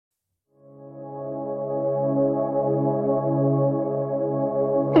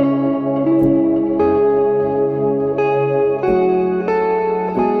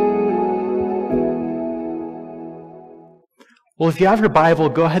Well, if you have your Bible,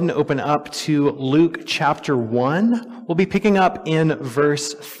 go ahead and open up to Luke chapter 1. We'll be picking up in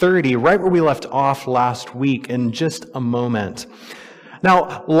verse 30, right where we left off last week, in just a moment.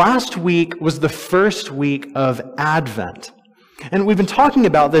 Now, last week was the first week of Advent. And we've been talking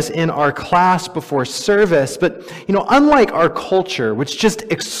about this in our class before service, but, unlike our culture, which just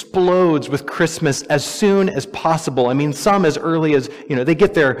explodes with Christmas as soon as possible. I mean, some as early as, they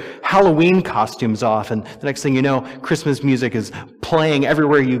get their Halloween costumes off, and the next thing you know, Christmas music is playing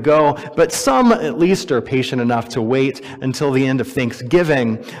everywhere you go. But some, at least, are patient enough to wait until the end of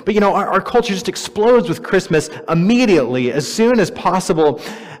Thanksgiving. But, our culture just explodes with Christmas immediately, as soon as possible.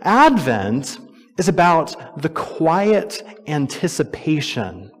 Advent is about the quiet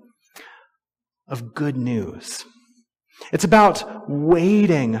anticipation of good news. It's about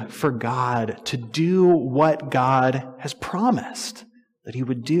waiting for God to do what God has promised that He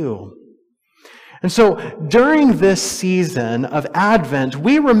would do. And so during this season of Advent,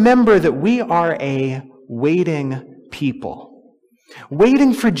 we remember that we are a waiting people,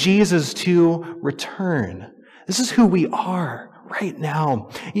 waiting for Jesus to return. This is who we are right now.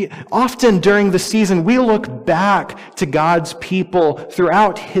 Often during the season, we look back to God's people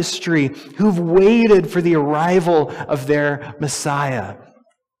throughout history who've waited for the arrival of their Messiah.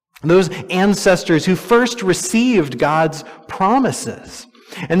 Those ancestors who first received God's promises.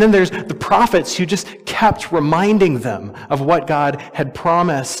 And then there's the prophets who just kept reminding them of what God had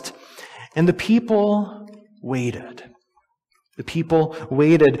promised. And the people waited. The people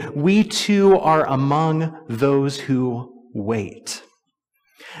waited. We too are among those who wait.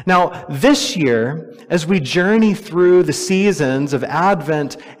 Now, this year, as we journey through the seasons of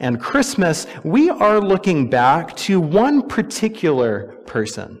Advent and Christmas, we are looking back to one particular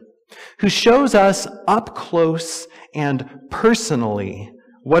person who shows us up close and personally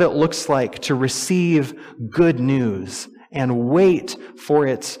what it looks like to receive good news and wait for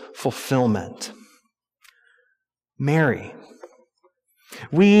its fulfillment. Mary.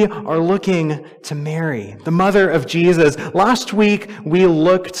 We are looking to Mary, the mother of Jesus. Last week, we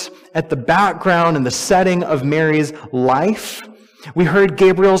looked at the background and the setting of Mary's life. We heard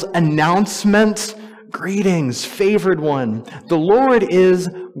Gabriel's announcement, "Greetings, favored one, the Lord is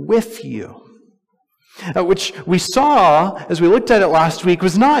with you." Which we saw, as we looked at it last week,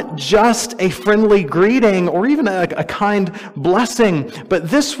 was not just a friendly greeting or even a kind blessing, but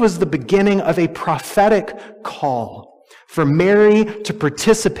this was the beginning of a prophetic call for Mary to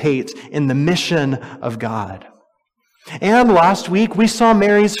participate in the mission of God. And last week, we saw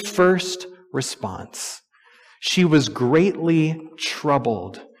Mary's first response. She was greatly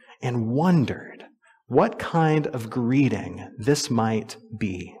troubled and wondered what kind of greeting this might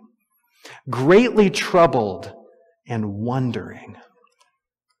be. Greatly troubled and wondering.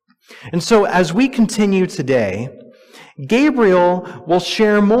 And so as we continue today, Gabriel will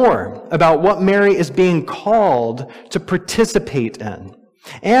share more about what Mary is being called to participate in.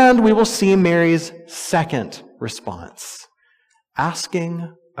 And we will see Mary's second response,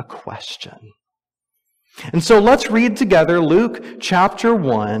 asking a question. And so let's read together Luke chapter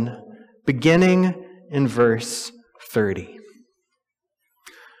 1, beginning in verse 30.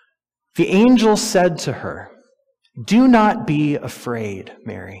 The angel said to her, "Do not be afraid,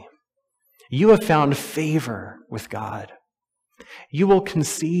 Mary. You have found favor with God. You will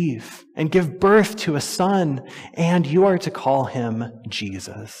conceive and give birth to a son, and you are to call him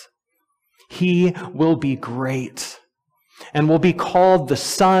Jesus. He will be great and will be called the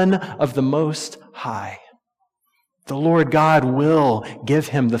Son of the Most High. The Lord God will give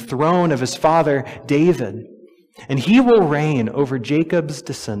him the throne of his father David, and he will reign over Jacob's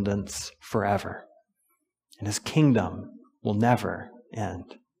descendants forever, and his kingdom will never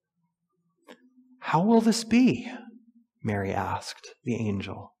end." "How will this be?" Mary asked the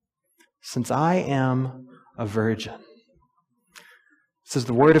angel, "since I am a virgin." This is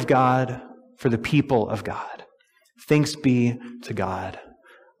the word of God for the people of God. Thanks be to God.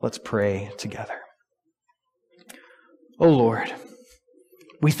 Let's pray together. O Lord,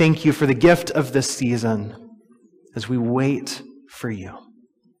 we thank you for the gift of this season as we wait for you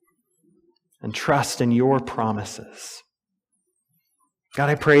and trust in your promises. God,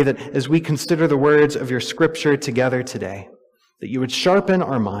 I pray that as we consider the words of your scripture together today, that you would sharpen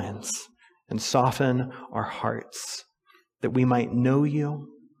our minds and soften our hearts, that we might know you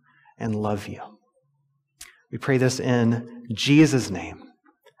and love you. We pray this in Jesus' name.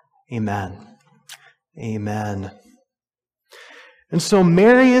 Amen. Amen. And so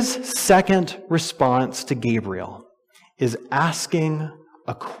Mary's second response to Gabriel is asking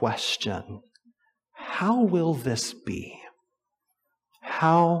a question. How will this be?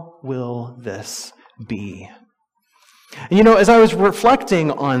 How will this be? And you know, as I was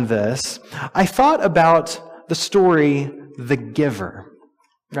reflecting on this, I thought about the story The Giver.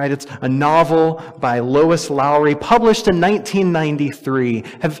 Right? It's a novel by Lois Lowry, published in 1993.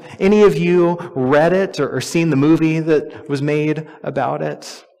 Have any of you read it or seen the movie that was made about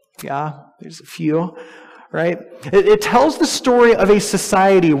it? Yeah, there's a few, right? It tells the story of a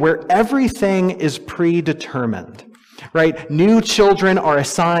society where everything is predetermined, right? New children are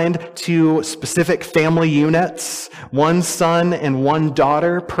assigned to specific family units, one son and one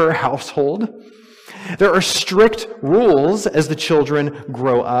daughter per household. There are strict rules as the children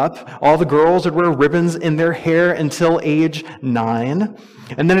grow up. All the girls would wear ribbons in their hair until age 9.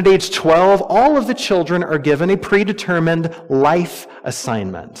 And then at age 12, all of the children are given a predetermined life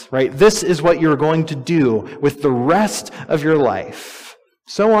assignment, right? This is what you're going to do with the rest of your life.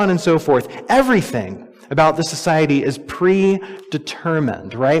 So on and so forth. Everything about the society is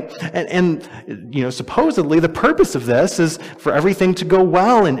predetermined, right? And you know, supposedly the purpose of this is for everything to go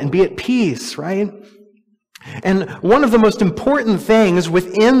well and be at peace, right? And one of the most important things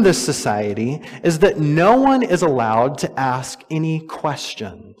within this society is that no one is allowed to ask any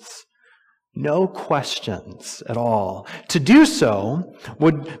questions. No questions at all. To do so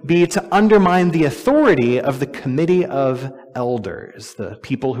would be to undermine the authority of the committee of elders, the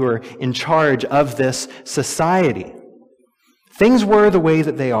people who are in charge of this society. Things were the way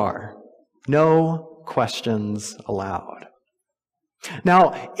that they are. No questions allowed.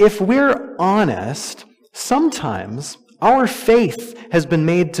 Now, if we're honest, sometimes our faith has been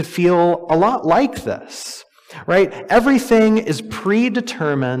made to feel a lot like this, right? Everything is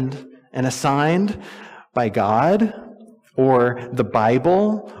predetermined and assigned by God or the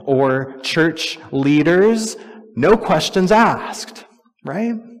Bible or church leaders, no questions asked,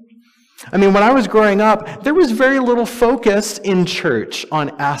 right? I mean, when I was growing up, there was very little focus in church on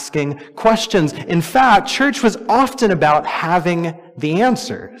asking questions. In fact, church was often about having the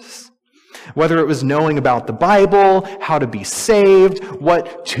answers. Whether it was knowing about the Bible, how to be saved,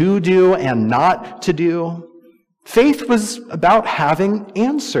 what to do and not to do. Faith was about having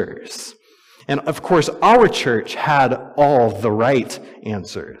answers. And of course, our church had all the right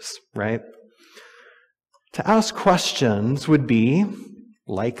answers, right? To ask questions would be,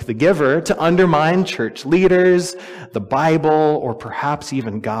 like the giver, to undermine church leaders, the Bible, or perhaps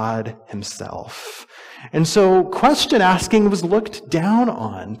even God himself. And so question asking was looked down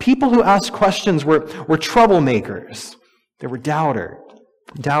on. People who asked questions were troublemakers. They were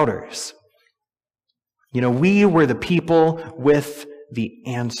doubters. You know, we were the people with the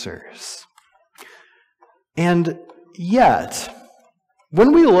answers. And yet,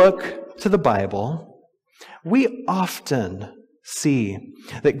 when we look to the Bible, we often see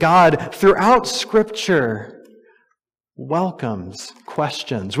that God, throughout Scripture, welcomes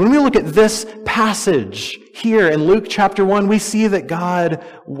questions. When we look at this passage here in Luke chapter 1, we see that God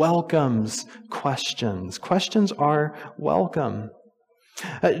welcomes questions. Questions are welcome.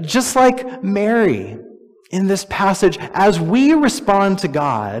 Just like Mary in this passage, as we respond to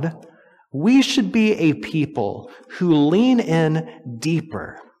God, we should be a people who lean in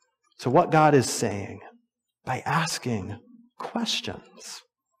deeper to what God is saying by asking questions.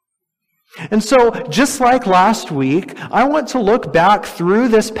 And so, just like last week, I want to look back through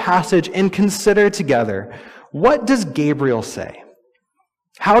this passage and consider together, what does Gabriel say?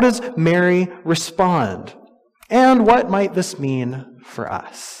 How does Mary respond? And what might this mean for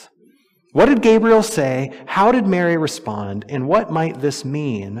us? What did Gabriel say? How did Mary respond? And what might this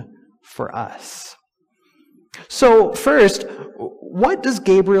mean for us? So, first, what does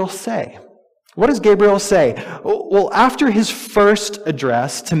Gabriel say? What does Gabriel say? Well, after his first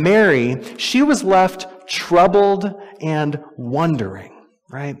address to Mary, she was left troubled and wondering,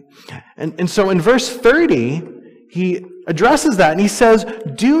 right? And so in verse 30, he addresses that and he says,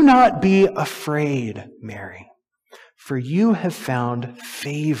 "Do not be afraid, Mary, for you have found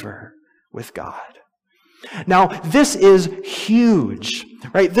favor with God." Now, this is huge,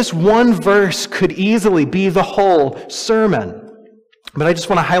 right? This one verse could easily be the whole sermon. But I just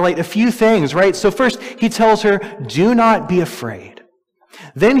want to highlight a few things, right? So first, he tells her, do not be afraid.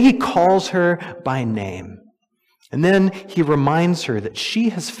 Then he calls her by name. And then he reminds her that she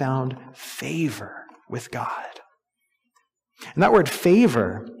has found favor with God. And that word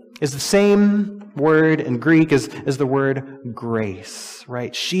favor is the same word in Greek as the word grace,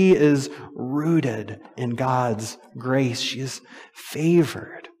 right? She is rooted in God's grace. She is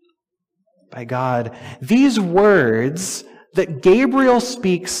favored by God. These words that Gabriel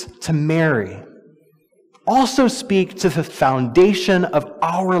speaks to Mary also speak to the foundation of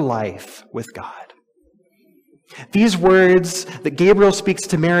our life with God. These words that Gabriel speaks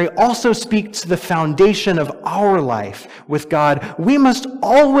to Mary also speak to the foundation of our life with God. We must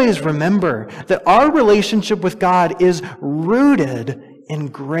always remember that our relationship with God is rooted in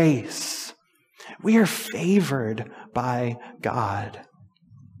grace. We are favored by God.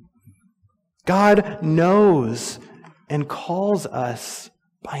 God knows and calls us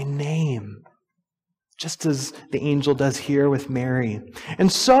by name, just as the angel does here with Mary.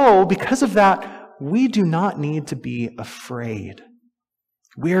 And so, because of that, we do not need to be afraid.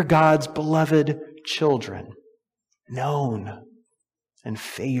 We are God's beloved children, known and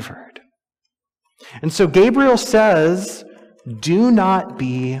favored. And so Gabriel says, do not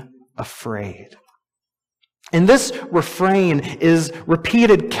be afraid. And this refrain is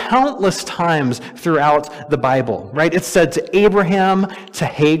repeated countless times throughout the Bible, right? It's said to Abraham, to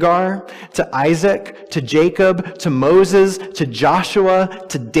Hagar, to Isaac, to Jacob, to Moses, to Joshua,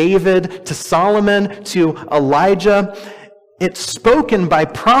 to David, to Solomon, to Elijah. It's spoken by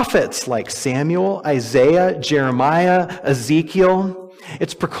prophets like Samuel, Isaiah, Jeremiah, Ezekiel.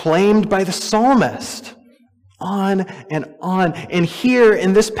 It's proclaimed by the psalmist. On and on. And here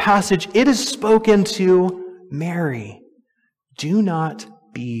in this passage, it is spoken to Mary. Do not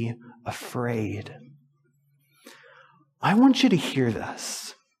be afraid. I want you to hear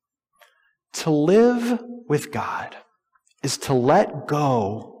this. To live with God is to let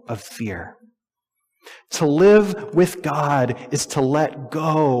go of fear. To live with God is to let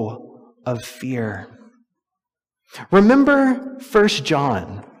go of fear. Remember 1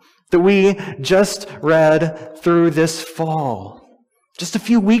 John that we just read through this fall. Just a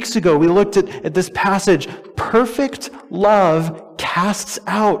few weeks ago, we looked at this passage. Perfect love casts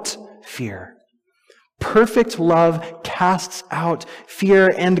out fear. Perfect love casts out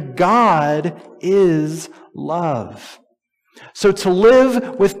fear, and God is love. So to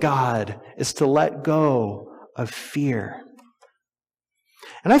live with God is to let go of fear.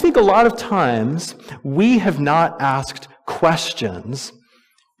 And I think a lot of times we have not asked questions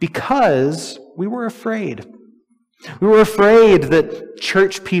because we were afraid. We were afraid that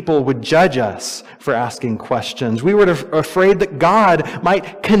church people would judge us for asking questions. We were afraid that God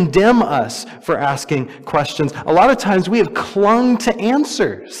might condemn us for asking questions. A lot of times we have clung to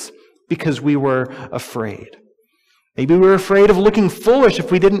answers because we were afraid. Maybe we were afraid of looking foolish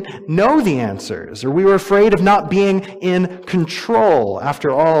if we didn't know the answers, or we were afraid of not being in control.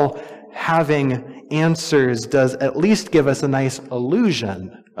 After all, having answers does at least give us a nice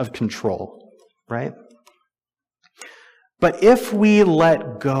illusion of control, right? But if we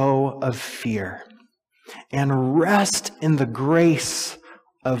let go of fear and rest in the grace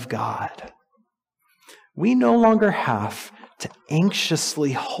of God, we no longer have to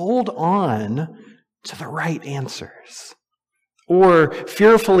anxiously hold on to the right answers or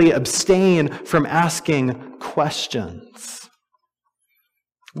fearfully abstain from asking questions.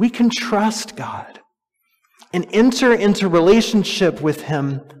 We can trust God and enter into relationship with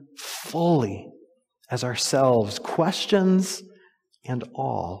Him fully as ourselves, questions and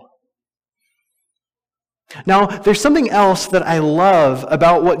all. Now, there's something else that I love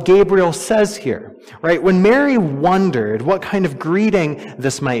about what Gabriel says here, right? When Mary wondered what kind of greeting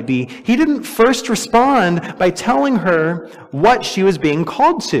this might be, he didn't first respond by telling her what she was being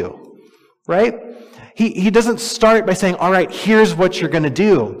called to, right? He doesn't start by saying, all right, here's what you're going to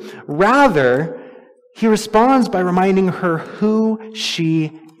do. Rather, he responds by reminding her who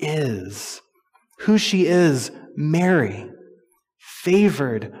she is. Who she is, Mary,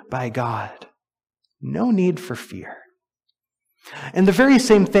 favored by God. No need for fear. And the very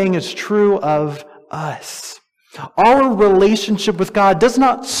same thing is true of us. Our relationship with God does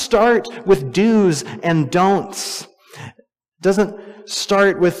not start with do's and don'ts. It doesn't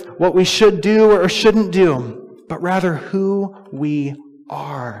start with what we should do or shouldn't do, but rather who we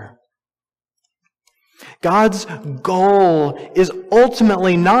are. God's goal is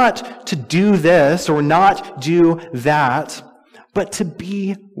ultimately not to do this or not do that, but to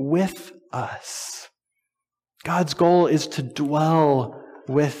be with us. God's goal is to dwell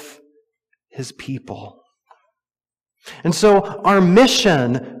with His people. And so our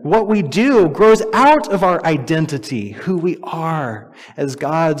mission, what we do, grows out of our identity, who we are as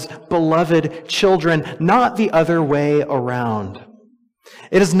God's beloved children, not the other way around.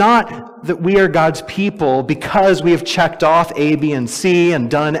 It is not that we are God's people because we have checked off A, B, and C and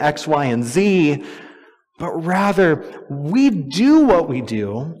done X, Y, and Z, but rather we do what we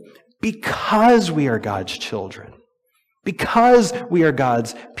do because we are God's children, because we are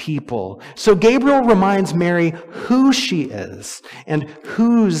God's people. So Gabriel reminds Mary who she is and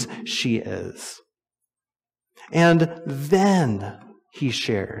whose she is. And then he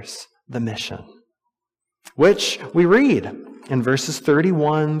shares the mission. which we read in verses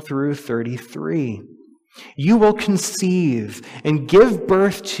 31 through 33. You will conceive and give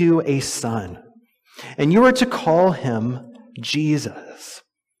birth to a son, and you are to call him Jesus.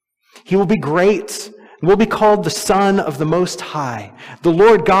 He will be great and will be called the Son of the Most High. The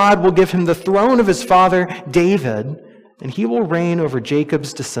Lord God will give him the throne of his father David, and he will reign over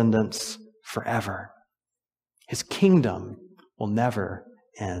Jacob's descendants forever. His kingdom will never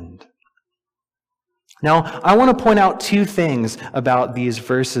end. Now, I want to point out two things about these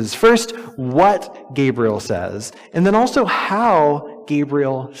verses. First, what Gabriel says, and then also how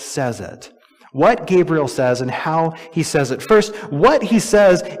Gabriel says it. What Gabriel says and how he says it. First, what he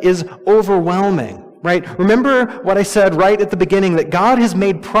says is overwhelming, right? Remember what I said right at the beginning, that God has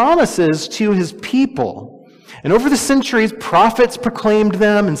made promises to his people. And over the centuries, prophets proclaimed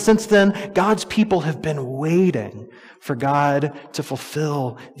them, and since then, God's people have been waiting for God to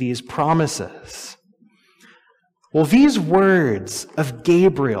fulfill these promises. Well, these words of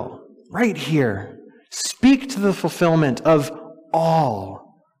Gabriel right here speak to the fulfillment of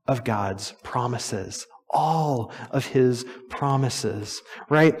all of God's promises, all of his promises,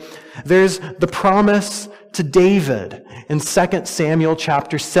 right? There's the promise to David in 2 Samuel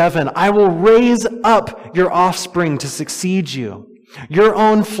chapter 7. I will raise up your offspring to succeed you, your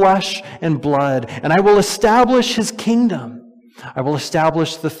own flesh and blood, and I will establish his kingdom. I will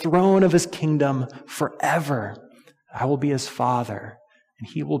establish the throne of his kingdom forever. I will be his father, and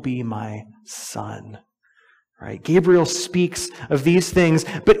he will be my son. Right? Gabriel speaks of these things,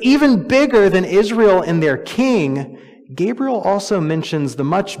 but even bigger than Israel and their king, Gabriel also mentions the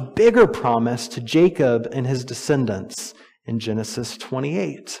much bigger promise to Jacob and his descendants in Genesis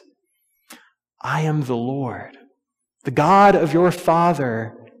 28. I am the Lord, the God of your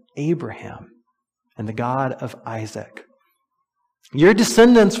father Abraham, and the God of Isaac. Your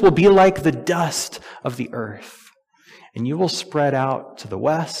descendants will be like the dust of the earth, and you will spread out to the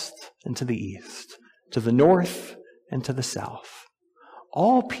west and to the east, to the north and to the south.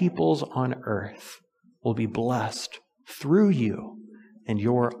 All peoples on earth will be blessed through you and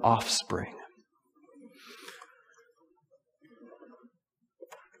your offspring.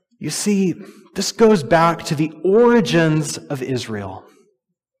 You see, this goes back to the origins of Israel,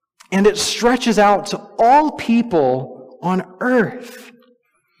 and it stretches out to all people on earth.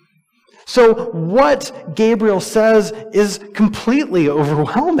 So what Gabriel says is completely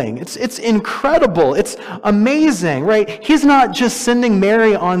overwhelming. It's incredible. It's amazing, right? He's not just sending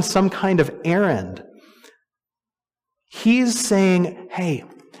Mary on some kind of errand. He's saying, hey,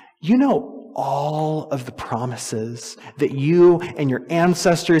 you know all of the promises that you and your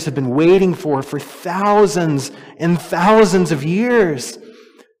ancestors have been waiting for thousands and thousands of years.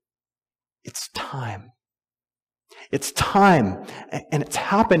 It's time. It's time, and it's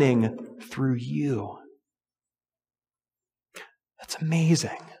happening through you. That's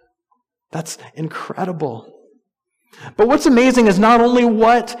amazing. That's incredible. But what's amazing is not only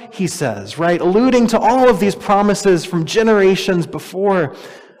what he says, right? Alluding to all of these promises from generations before,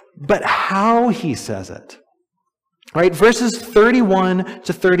 but how he says it. Right? Verses 31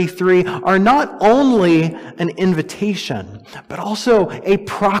 to 33 are not only an invitation, but also a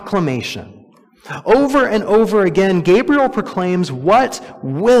proclamation. Over and over again, Gabriel proclaims what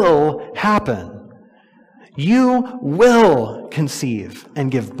will happen. You will conceive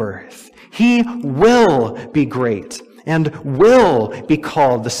and give birth. He will be great and will be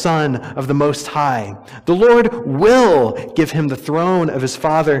called the Son of the Most High. The Lord will give him the throne of his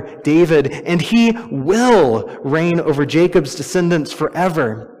father David, and he will reign over Jacob's descendants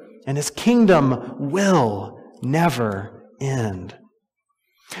forever, and his kingdom will never end.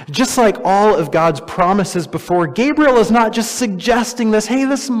 Just like all of God's promises before, Gabriel is not just suggesting this, hey,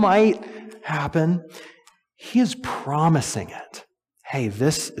 this might happen. He is promising it. Hey,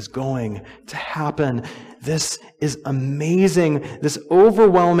 this is going to happen. This is amazing. This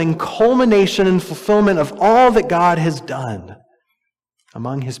overwhelming culmination and fulfillment of all that God has done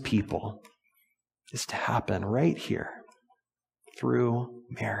among his people is to happen right here through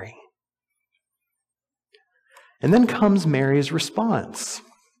Mary. And then comes Mary's response.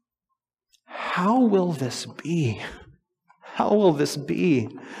 How will this be? How will this be?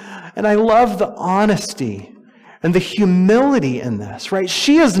 And I love the honesty and the humility in this, right?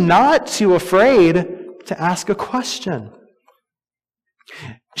 She is not too afraid to ask a question.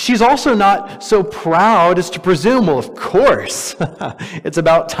 She's also not so proud as to presume, well, of course, it's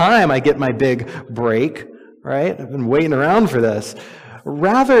about time I get my big break, right? I've been waiting around for this.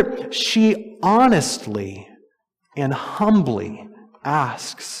 Rather, she honestly and humbly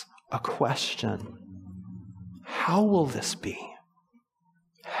asks a question. How will this be?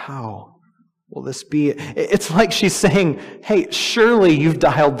 How will this be? It's like she's saying, hey, surely you've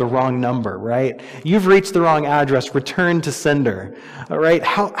dialed the wrong number, right? You've reached the wrong address. Return to sender, all right?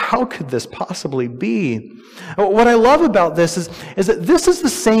 How could this possibly be? What I love about this is that this is the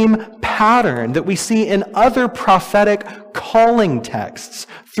same pattern that we see in other prophetic calling texts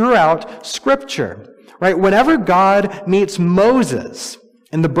throughout Scripture, right? Whenever God meets Moses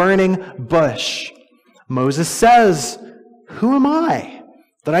in the burning bush, Moses says, "Who am I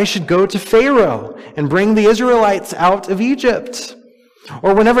that I should go to Pharaoh and bring the Israelites out of Egypt?"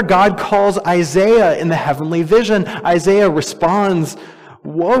 Or whenever God calls Isaiah in the heavenly vision, Isaiah responds,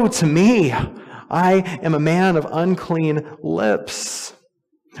 "Woe to me! I am a man of unclean lips."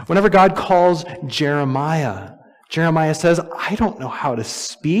 Whenever God calls Jeremiah, Jeremiah says, "I don't know how to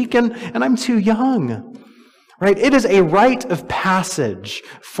speak, and I'm too young." Right? It is a rite of passage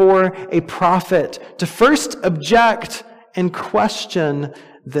for a prophet to first object and question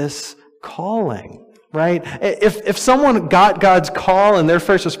this calling. Right? If someone got God's call and their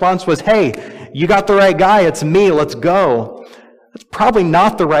first response was, "Hey, you got the right guy, it's me, let's go," that's probably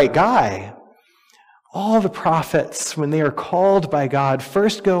not the right guy. All the prophets, when they are called by God,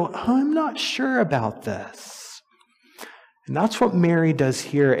 first go, "I'm not sure about this." And that's what Mary does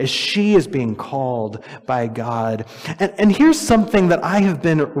here as she is being called by God. And here's something that I have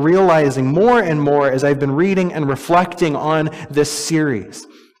been realizing more and more as I've been reading and reflecting on this series,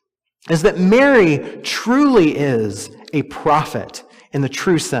 is that Mary truly is a prophet in the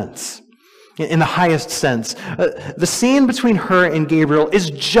true sense, in the highest sense. The scene between her and Gabriel is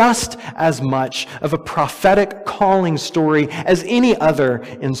just as much of a prophetic calling story as any other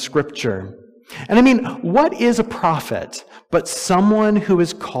in Scripture. And I mean, what is a prophet but someone who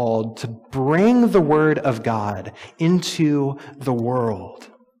is called to bring the word of God into the world?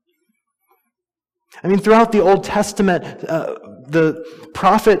 I mean, throughout the Old Testament, the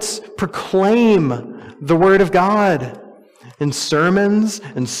prophets proclaim the word of God in sermons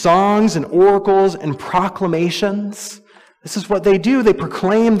and songs and oracles and proclamations. This is what they do. They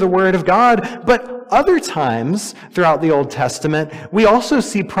proclaim the word of God. But other times throughout the Old Testament, we also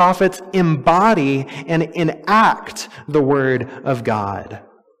see prophets embody and enact the word of God.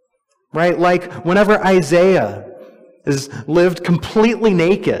 Right? Like whenever Isaiah is lived completely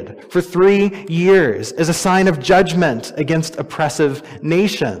naked for 3 years as a sign of judgment against oppressive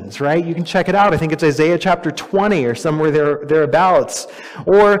nations, right? You can check it out. I think it's Isaiah chapter 20 or somewhere thereabouts.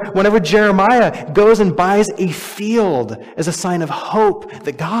 Or whenever Jeremiah goes and buys a field as a sign of hope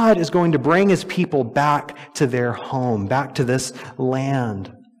that God is going to bring his people back to their home, back to this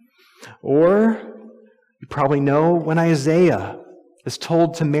land. Or you probably know when Isaiah is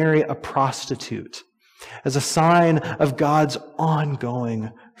told to marry a prostitute as a sign of God's ongoing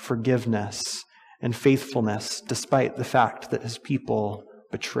forgiveness and faithfulness, despite the fact that his people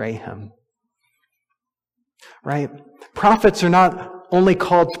betray him. Right? Prophets are not only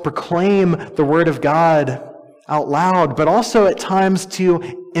called to proclaim the word of God out loud, but also at times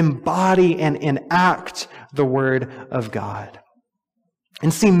to embody and enact the word of God.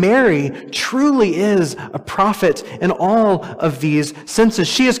 And see, Mary truly is a prophet in all of these senses.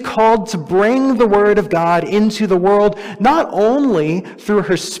 She is called to bring the word of God into the world, not only through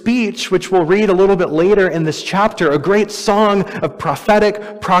her speech, which we'll read a little bit later in this chapter, a great song of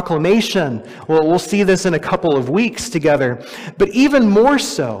prophetic proclamation. Well, we'll see this in a couple of weeks together. But even more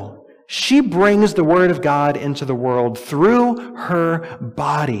so, she brings the word of God into the world through her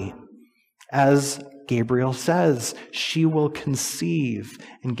body. As Gabriel says, she will conceive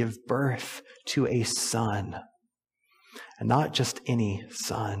and give birth to a son. And not just any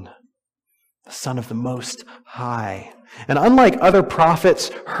son, the Son of the Most High. And unlike other prophets,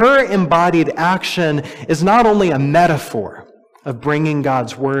 her embodied action is not only a metaphor of bringing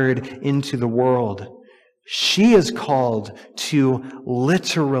God's word into the world. She is called to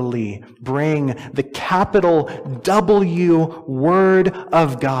literally bring the capital W word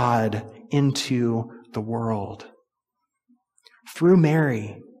of God into the world. Through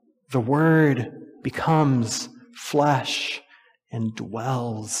Mary, the Word becomes flesh and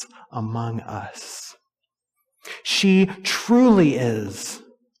dwells among us. She truly is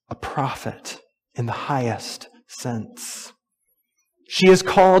a prophet in the highest sense. She is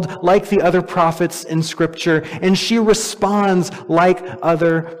called like the other prophets in Scripture, and she responds like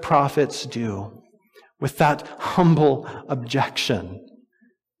other prophets do, with that humble objection.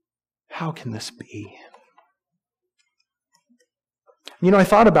 How can this be? You know, I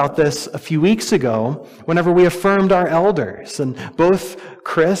thought about this a few weeks ago whenever we affirmed our elders, and both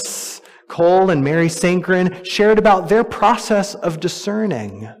Chris Cole and Mary Sankrin shared about their process of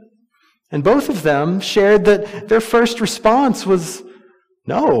discerning. And both of them shared that their first response was,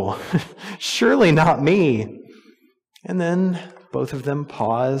 "No, surely not me." And then both of them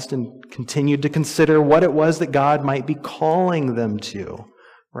paused and continued to consider what it was that God might be calling them to,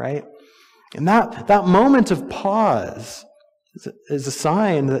 right? And that moment of pause is a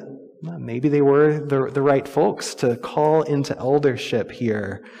sign that maybe they were the right folks to call into eldership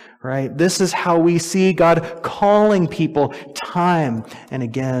here, right? This is how we see God calling people time and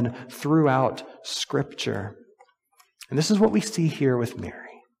again throughout Scripture. And this is what we see here with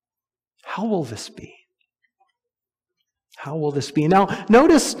Mary. How will this be? How will this be? Now,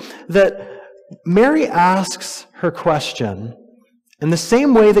 notice that Mary asks her question in the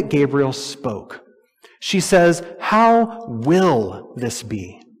same way that Gabriel spoke. She says, "How will this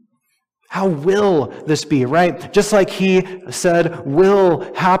be?" How will this be, right? Just like he said,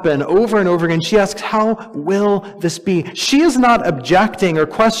 "will happen," over and over again, she asks, "How will this be?" She is not objecting or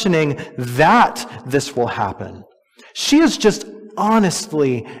questioning that this will happen. She is just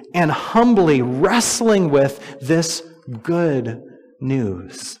honestly and humbly wrestling with this good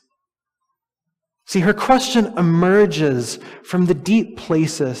news. See, her question emerges from the deep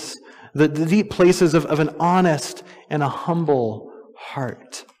places, the deep places of an honest and a humble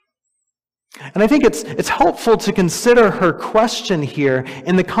heart. And I think it's helpful to consider her question here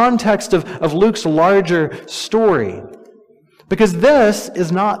in the context of Luke's larger story. Because this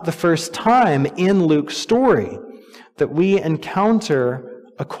is not the first time in Luke's story that we encounter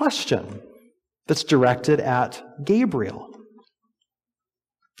a question that's directed at Gabriel.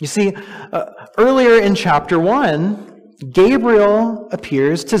 You see, earlier in chapter 1, Gabriel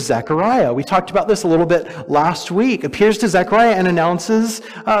appears to Zechariah. We talked about this a little bit last week. Appears to Zechariah and announces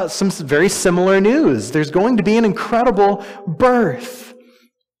some very similar news. There's going to be an incredible birth.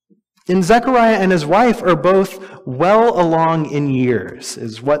 And Zechariah and his wife are both well along in years,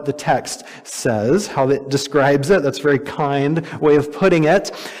 is what the text says, how it describes it. That's a very kind way of putting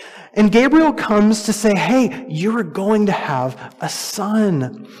it. And Gabriel comes to say, "Hey, you're going to have a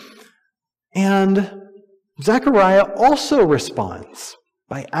son." And Zechariah also responds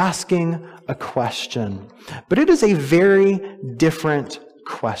by asking a question. But it is a very different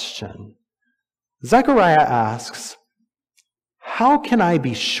question. Zechariah asks, "How can I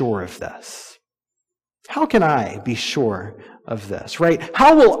be sure of this? How can I be sure of this?" Right?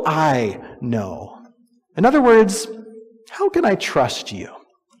 How will I know? In other words, how can I trust you?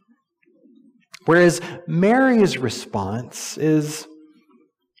 Whereas Mary's response is,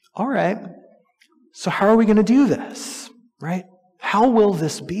 "All right, so how are we going to do this? Right? How will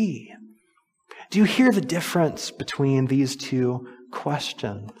this be?" Do you hear the difference between these two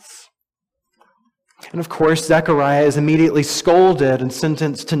questions? And of course, Zechariah is immediately scolded and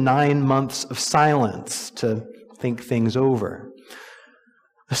sentenced to 9 months of silence to think things over.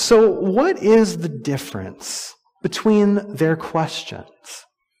 So what is the difference between their questions?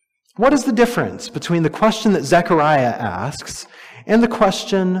 What is the difference between the question that Zechariah asks and the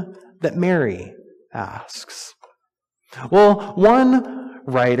question that Mary asks? Well, one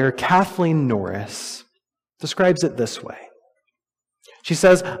writer, Kathleen Norris, describes it this way. She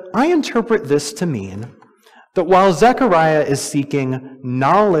says, "I interpret this to mean that while Zechariah is seeking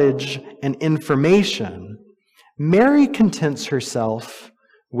knowledge and information, Mary contents herself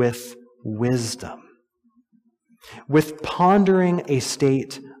with wisdom, with pondering a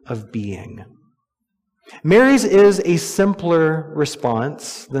state of being." Mary's is a simpler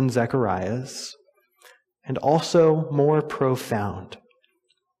response than Zechariah's, and also more profound.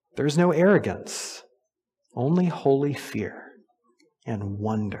 There's no arrogance, only holy fear and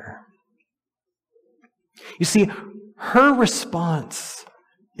wonder. You see, her response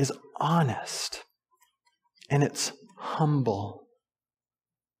is honest, and it's humble.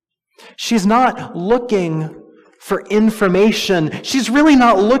 She's not looking for information. She's really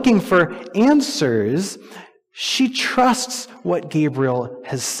not looking for answers. She trusts what Gabriel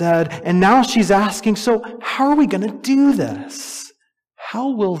has said, and now she's asking, so how are we going to do this? How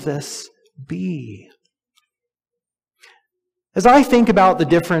will this be? As I think about the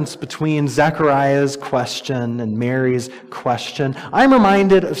difference between Zechariah's question and Mary's question, I'm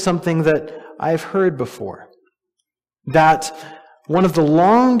reminded of something that I've heard before. That one of the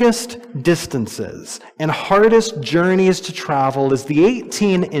longest distances and hardest journeys to travel is the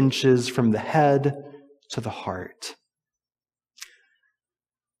 18 inches from the head to the heart.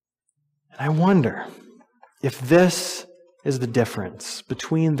 And I wonder if this is the difference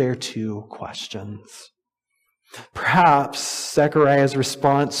between their two questions. Perhaps Zechariah's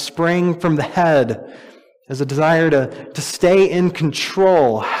response sprang from the head as a desire to stay in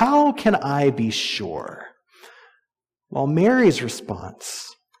control. How can I be sure? While Mary's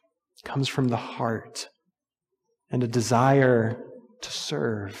response comes from the heart and a desire to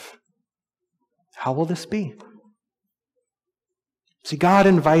serve. How will this be? See, God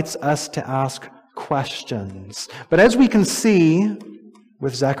invites us to ask questions. But as we can see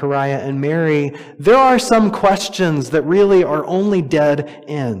with Zechariah and Mary, there are some questions that really are only dead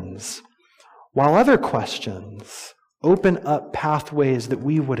ends, while other questions open up pathways that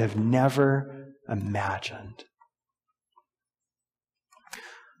we would have never imagined.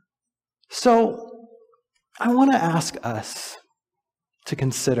 So, I want to ask us to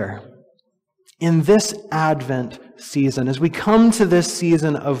consider, in this Advent season, as we come to this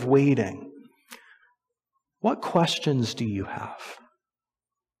season of waiting, what questions do you have?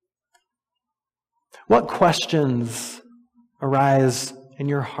 What questions arise in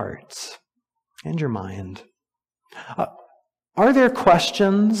your hearts and your mind? Are there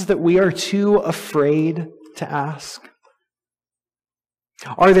questions that we are too afraid to ask?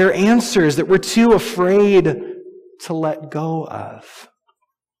 Are there answers that we're too afraid to let go of?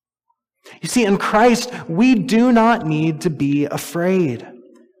 You see, in Christ, we do not need to be afraid.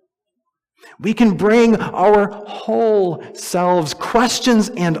 We can bring our whole selves, questions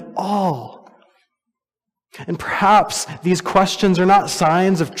and all. And perhaps these questions are not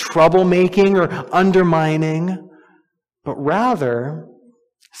signs of troublemaking or undermining, but rather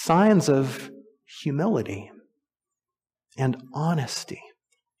signs of humility and honesty.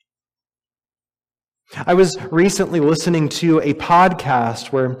 I was recently listening to a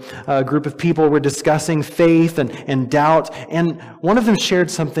podcast where a group of people were discussing faith and doubt, and one of them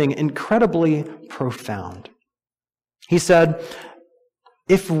shared something incredibly profound. He said,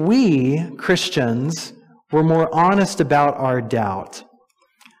 if we, Christians, were more honest about our doubt,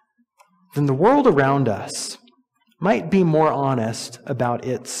 then the world around us might be more honest about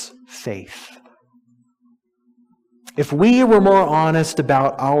its faith. If we were more honest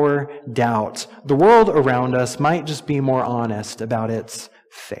about our doubt, the world around us might just be more honest about its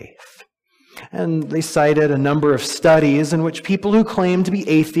faith. And they cited a number of studies in which people who claim to be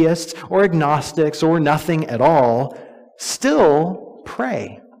atheists or agnostics or nothing at all still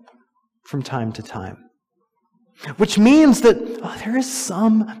pray from time to time. Which means that there is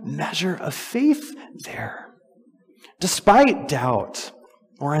some measure of faith there. Despite doubt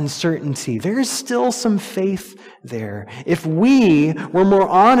or uncertainty, there is still some faith there. If we were more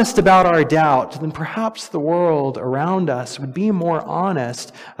honest about our doubt, then perhaps the world around us would be more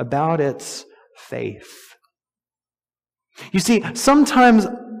honest about its faith. You see, sometimes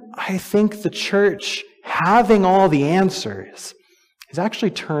I think the church, having all the answers, has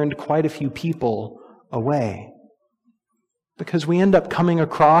actually turned quite a few people away, because we end up coming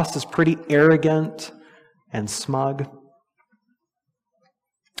across as pretty arrogant and smug.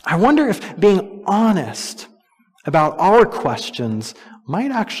 I wonder if being honest about our questions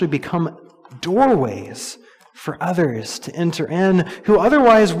might actually become doorways for others to enter in who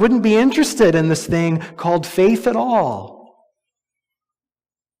otherwise wouldn't be interested in this thing called faith at all.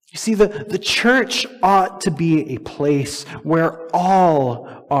 You see, the church ought to be a place where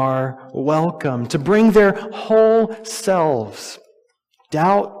all are welcome to bring their whole selves,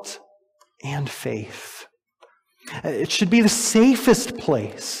 doubt and faith. It should be the safest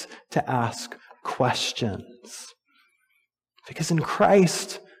place to ask questions. Because in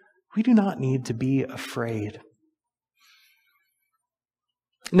Christ, we do not need to be afraid.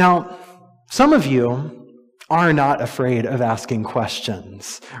 Now, some of you are not afraid of asking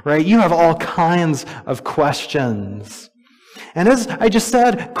questions, right? You have all kinds of questions. And as I just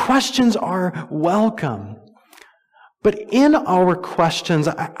said, questions are welcome. But in our questions,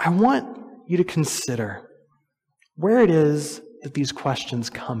 I want you to consider where it is that these questions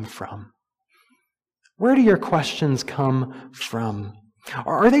come from. Where do your questions come from?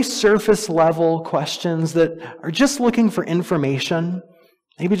 Are they surface level questions that are just looking for information?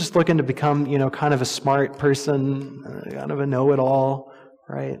 Maybe just looking to become, kind of a smart person, kind of a know-it-all,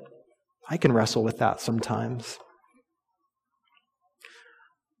 right? I can wrestle with that sometimes.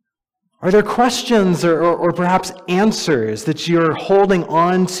 Are there questions or perhaps answers that you're holding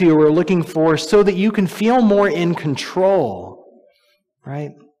on to or looking for so that you can feel more in control,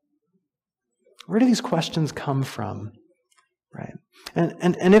 right? Where do these questions come from, right?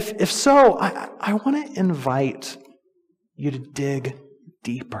 And if so, I want to invite you to dig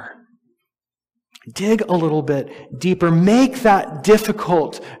deeper. Dig a little bit deeper. Make that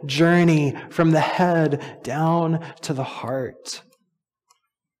difficult journey from the head down to the heart.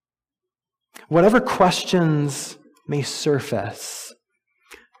 Whatever questions may surface,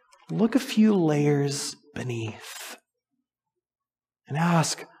 look a few layers beneath and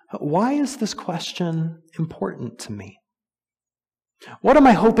ask, why is this question important to me? What am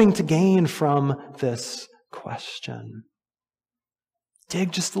I hoping to gain from this question?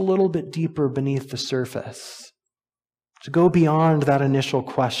 dig just a little bit deeper beneath the surface, to go beyond that initial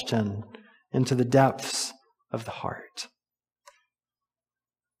question into the depths of the heart.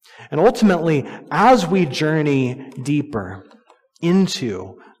 And ultimately, as we journey deeper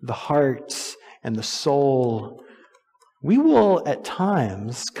into the heart and the soul, we will at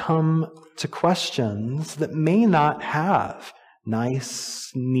times come to questions that may not have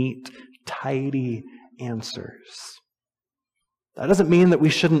nice, neat, tidy answers. That doesn't mean that we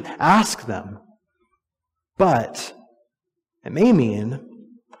shouldn't ask them, but it may mean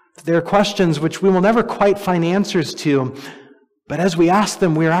that there are questions which we will never quite find answers to, but as we ask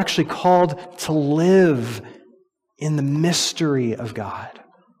them, we are actually called to live in the mystery of God.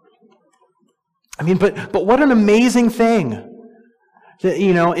 I mean, but what an amazing thing that,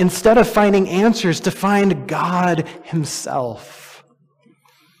 instead of finding answers, to find God Himself.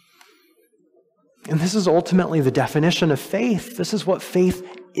 And this is ultimately the definition of faith. This is what faith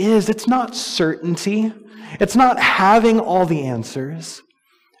is. It's not certainty. It's not having all the answers.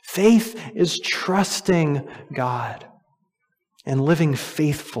 Faith is trusting God and living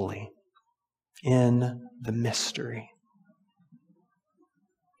faithfully in the mystery.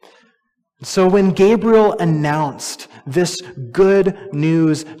 So when Gabriel announced this good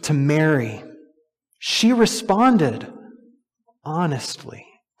news to Mary, she responded honestly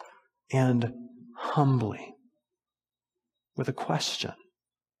and humbly with a question.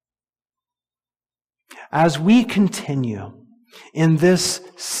 As we continue in this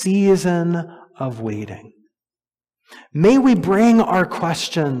season of waiting, may we bring our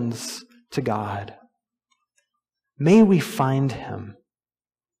questions to God. May we find Him,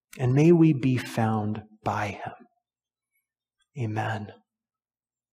 and may we be found by Him. Amen.